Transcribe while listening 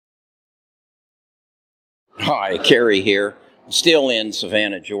Hi, Kerry here. Still in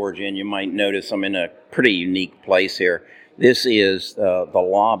Savannah, Georgia, and you might notice I'm in a pretty unique place here. This is the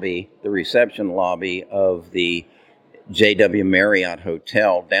lobby, the reception lobby of the JW Marriott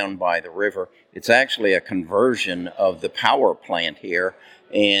Hotel down by the river. It's actually a conversion of the power plant here,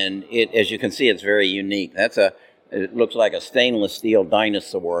 and as you can see, it's very unique. It looks like a stainless steel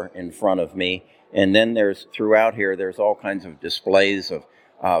dinosaur in front of me, and then throughout here, there's all kinds of displays of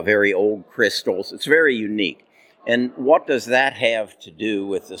very old crystals. It's very unique. And what does that have to do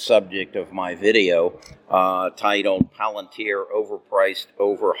with the subject of my video titled Palantir Overpriced,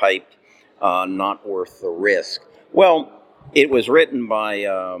 Overhyped, Not Worth the Risk? Well, it was written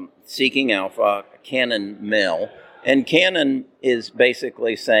by Seeking Alpha, Cannon Mill, and Cannon is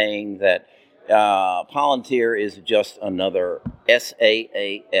basically saying that Palantir is just another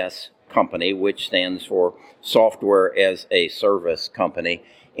SaaS company, which stands for Software as a Service company,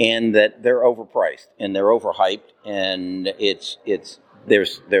 and that they're overpriced and they're overhyped, and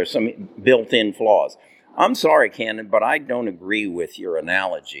there's some built-in flaws. I'm sorry, Cannon, but I don't agree with your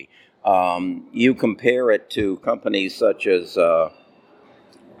analogy. You compare it to companies such as Okta,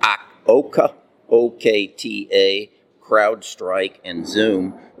 OKTA, CrowdStrike, and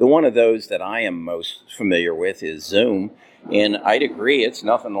Zoom. The one of those that I am most familiar with is Zoom, and I'd agree it's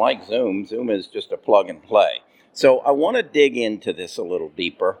nothing like Zoom. Zoom is just a plug and play. So I want to dig into this a little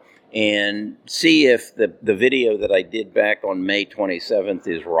deeper and see if the video that I did back on May 27th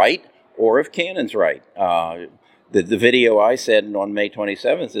is right, or if Cannon's right. The video I said on May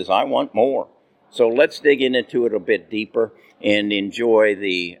 27th is I want more. So let's dig into it a bit deeper and enjoy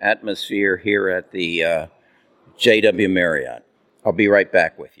the atmosphere here at the JW Marriott. I'll be right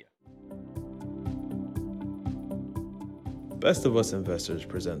back with you. Best of Us Investors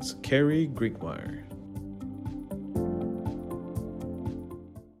presents Kerry Griegmeyer.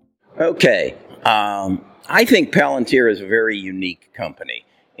 Okay, I think Palantir is a very unique company,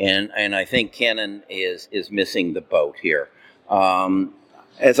 and I think Cannon is missing the boat here.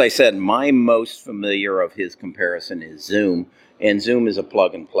 As I said, my most familiar of his comparison is Zoom, and Zoom is a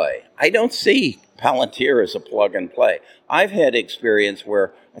plug and play. I don't see Palantir as a plug and play. I've had experience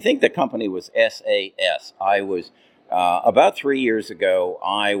where I think the company was SAS. I was about 3 years ago.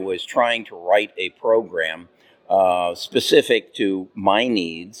 I was trying to write a program specific to my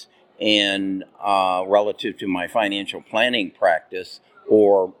needs and relative to my financial planning practice,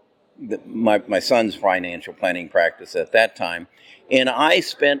 or my son's financial planning practice at that time. And I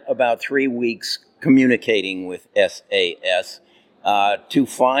spent about 3 weeks communicating with SAS to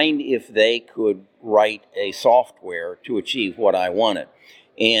find if they could write a software to achieve what I wanted.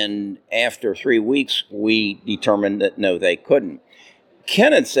 And after 3 weeks, we determined that no, they couldn't.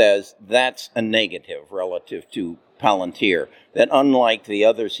 Kenneth says that's a negative relative to Palantir, that unlike the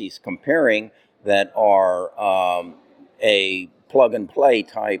others he's comparing that are a plug-and-play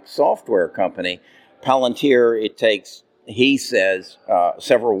type software company, Palantir, it takes, he says,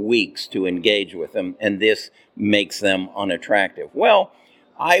 several weeks to engage with them, and this makes them unattractive. Well,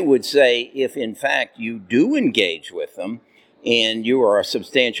 I would say if, in fact, you do engage with them, and you are a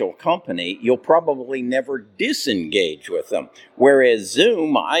substantial company, you'll probably never disengage with them. Whereas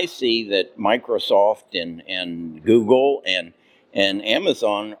Zoom, I see that Microsoft and Google and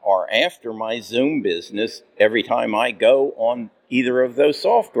Amazon are after my Zoom business every time I go on either of those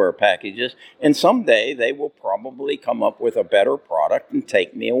software packages, and someday they will probably come up with a better product and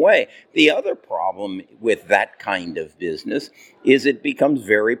take me away. The other problem with that kind of business is it becomes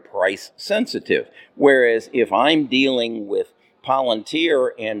very price sensitive. Whereas if I'm dealing with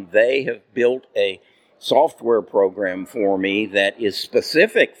Palantir and they have built a software program for me that is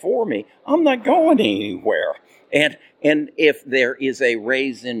specific for me, I'm not going anywhere. And if there is a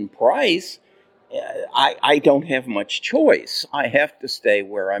raise in price, I don't have much choice. I have to stay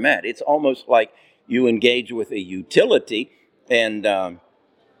where I'm at. It's almost like you engage with a utility, and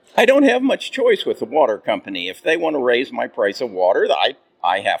I don't have much choice with the water company. If they want to raise my price of water,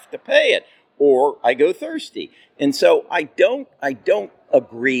 I have to pay it, or I go thirsty. And so I don't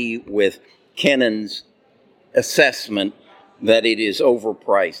agree with Kennon's assessment that it is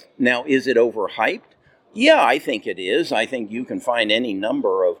overpriced. Now, is it overhyped? Yeah, I think it is. I think you can find any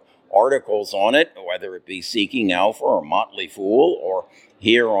number of articles on it, whether it be Seeking Alpha or Motley Fool or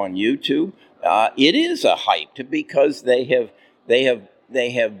here on YouTube. It is a hype because they have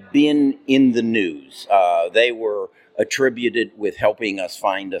been in the news. They were attributed with helping us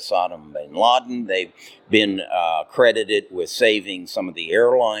find Osama bin Laden. They've been credited with saving some of the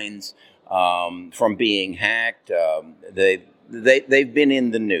airlines from being hacked. They've been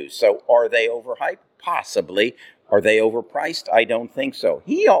in the news. So are they overhyped? Possibly. Are they overpriced? I don't think so.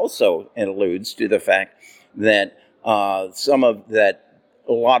 He also alludes to the fact that a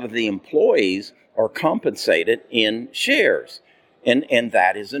lot of the employees are compensated in shares. And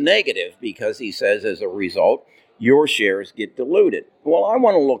that is a negative because he says as a result, your shares get diluted. Well, I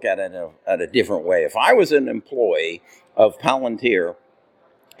want to look at it at a different way. If I was an employee of Palantir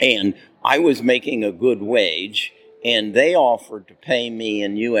and I was making a good wage and they offered to pay me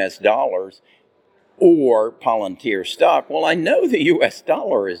in US dollars or Palantir stock, well, I know the US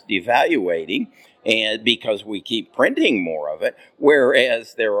dollar is devaluating and because we keep printing more of it,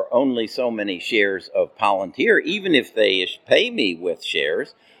 whereas there are only so many shares of Palantir, even if they pay me with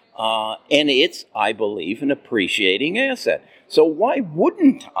shares, and it's, I believe, an appreciating asset. So why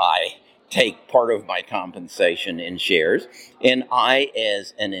wouldn't I take part of my compensation in shares? And I,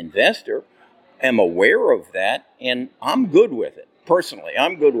 as an investor, am aware of that, and I'm good with it. Personally,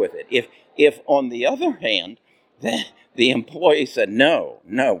 I'm good with it. If on the other hand, the employee said,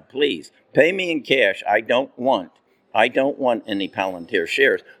 no, please, pay me in cash. I don't want any Palantir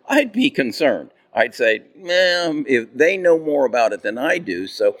shares, I'd be concerned. I'd say, if they know more about it than I do,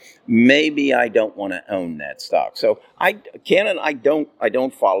 so maybe I don't want to own that stock. So I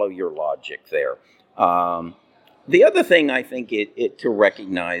don't follow your logic there. The other thing I think to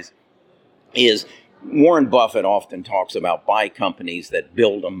recognize is Warren Buffett often talks about buy companies that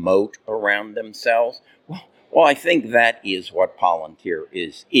build a moat around themselves. Well, I think that is what Palantir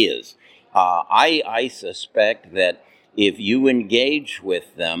is. I suspect that if you engage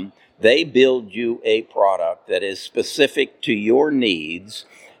with them, they build you a product that is specific to your needs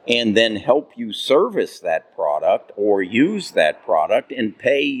and then help you service that product or use that product and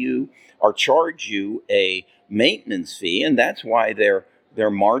pay you or charge you a maintenance fee. And that's why their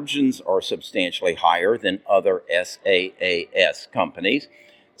margins are substantially higher than other SaaS companies.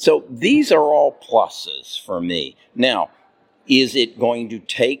 So these are all pluses for me. Now, is it going to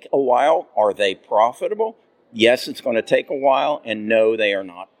take a while? Are they profitable? Yes, it's going to take a while, and no, they are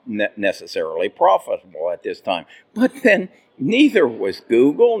not necessarily profitable at this time. But then neither was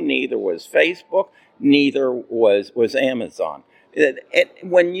Google, neither was Facebook, neither was Amazon.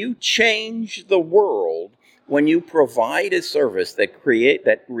 When you change the world, when you provide a service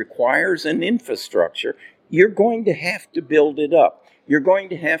that requires an infrastructure, you're going to have to build it up. You're going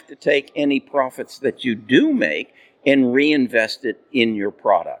to have to take any profits that you do make and reinvest it in your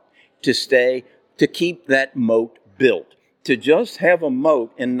product to keep that moat built. To just have a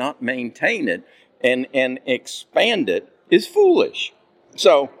moat and not maintain it and expand it is foolish.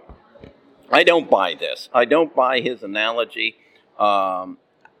 So I don't buy this. I don't buy his analogy.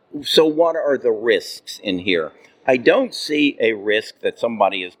 So what are the risks in here? I don't see a risk that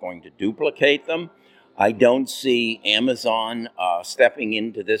somebody is going to duplicate them. I don't see Amazon stepping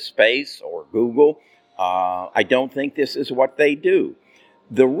into this space or Google. I don't think this is what they do.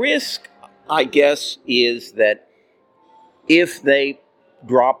 The risk, I guess, is that if they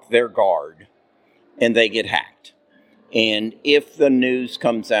drop their guard and they get hacked, and if the news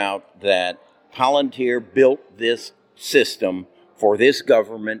comes out that Palantir built this system for this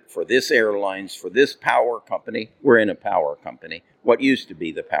government, for this airlines, for this power company, we're in a power company, what used to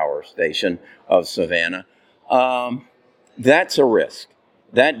be the power station of Savannah, that's a risk.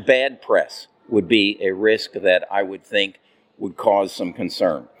 That bad press would be a risk that I would think would cause some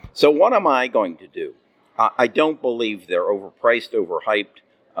concern. So what am I going to do? I don't believe they're overpriced, overhyped,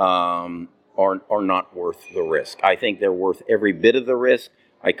 or not worth the risk. I think they're worth every bit of the risk.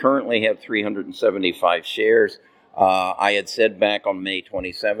 I currently have 375 shares. I had said back on May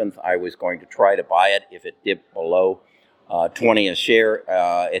 27th I was going to try to buy it if it dipped below 20 a share.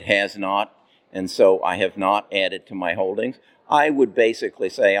 It has not, and so I have not added to my holdings. I would basically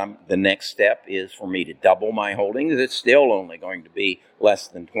say the next step is for me to double my holdings. It's still only going to be less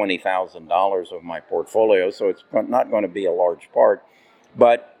than $20,000 of my portfolio, so it's not going to be a large part.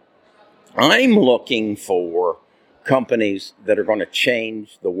 But I'm looking for companies that are going to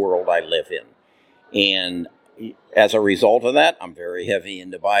change the world I live in. And as a result of that, I'm very heavy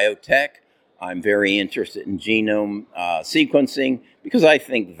into biotech. I'm very interested in genome sequencing because I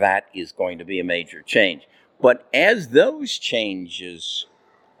think that is going to be a major change. But as those changes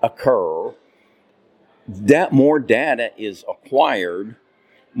occur, more data is acquired,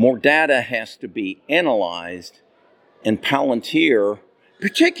 more data has to be analyzed, and Palantir,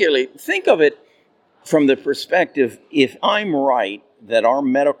 particularly, think of it from the perspective, if I'm right that our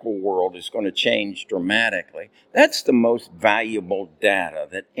medical world is going to change dramatically, that's the most valuable data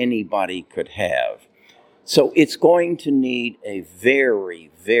that anybody could have. So it's going to need a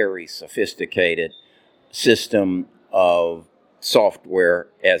very, very sophisticated system of software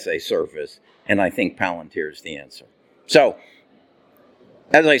as a service, and I think Palantir is the answer. So,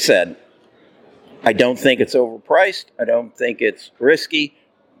 as I said, I don't think it's overpriced. I don't think it's risky,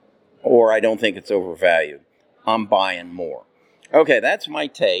 or I don't think it's overvalued. I'm buying more. Okay, that's my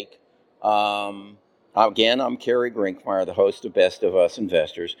take. Again, I'm Kerry Grinkmeyer, the host of Best of Us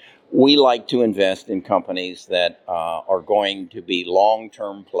Investors. We like to invest in companies that are going to be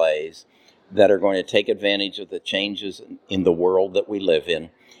long-term plays, that are going to take advantage of the changes in the world that we live in.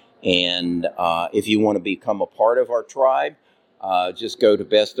 And if you want to become a part of our tribe, just go to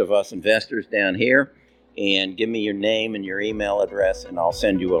Best of Us Investors down here and give me your name and your email address, and I'll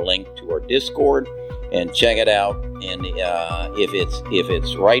send you a link to our Discord and check it out. And if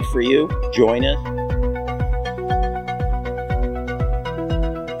it's right for you, join us.